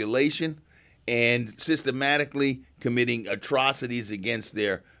that population and systematically committing atrocities against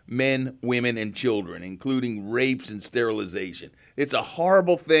their men, women, and children, including rapes and sterilization. It's a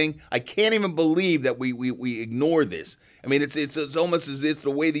horrible thing. I can't even believe that we ignore this. I mean, it's almost as if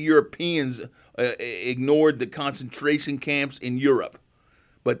the way the Europeans ignored the concentration camps in Europe.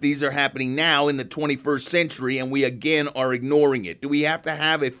 But these are happening now in the 21st century, and we again are ignoring it. Do we have to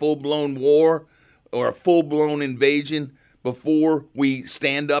have a full-blown war or a full-blown invasion before we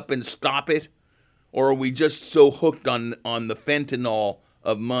stand up and stop it? Or are we just so hooked on the fentanyl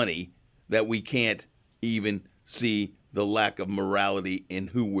of money that we can't even see the lack of morality in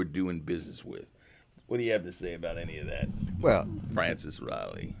who we're doing business with? What do you have to say about any of that? Well, Francis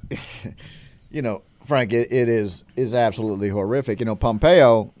Riley. You know, Frank, it is absolutely horrific. You know,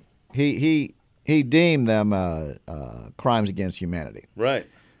 Pompeo, he deemed them crimes against humanity. Right.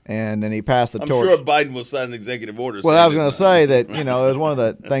 And then he passed the torch. I'm sure Biden will sign an executive order. Well, I was going to say that, you know, it was one of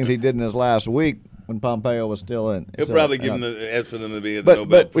the things he did in his last week when Pompeo was still in. He'll probably ask for them to be at the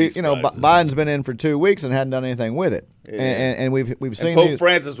Nobel Peace Prize. Biden's been in for 2 weeks and hadn't done anything with it. Yeah. And we've seen. And Pope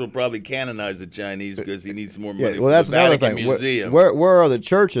Francis will probably canonize the Chinese because he needs more money. Well, that's the another Vatican thing. Museum. Where are the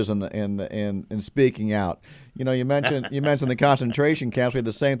churches in speaking out? You know, you mentioned the concentration camps. We had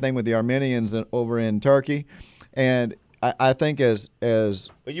the same thing with the Armenians over in Turkey, and I think as Well,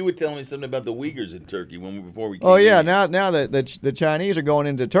 you were telling me something about the Uyghurs in Turkey before we came Oh yeah, in. now that the Chinese are going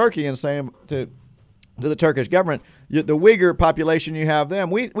into Turkey and saying to the Turkish government, the Uyghur population, you have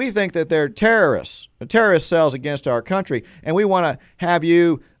them. We think that they're terrorists, terrorist cells against our country, and we want to have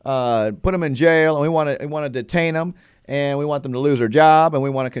you put them in jail, and we want to detain them, and we want them to lose their job, and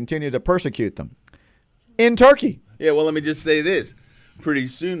we want to continue to persecute them in Turkey. Yeah, well, let me just say this: pretty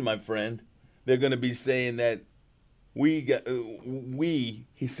soon, my friend, they're going to be saying that we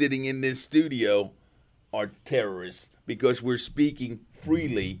sitting in this studio are terrorists because we're speaking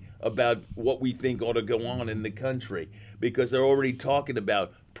freely about what we think ought to go on in the country, because they're already talking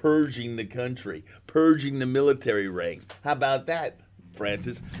about purging the country, purging the military ranks. How about that,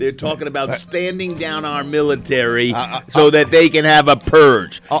 Francis? They're talking about standing down our military so that they can have a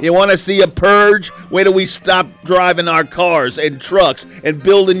purge. You want to see a purge? Where do we stop driving our cars and trucks and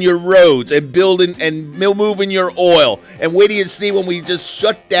building your roads and building and moving your oil? And where do you see when we just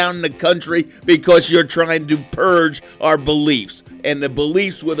shut down the country because you're trying to purge our beliefs? And the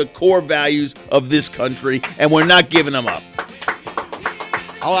beliefs were the core values of this country, and we're not giving them up.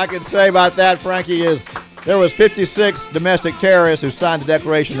 All I can say about that, Frankie, is there was 56 domestic terrorists who signed the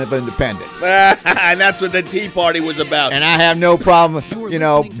Declaration of Independence. And that's what the Tea Party was about. And I have no problem,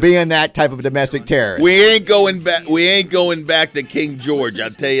 being that type of domestic terrorist. We ain't going back to King George,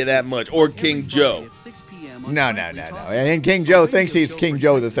 I'll tell you that much, or King Joe. No. And King Joe thinks he's King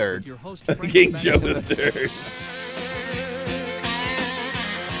Joe III. King Joe III.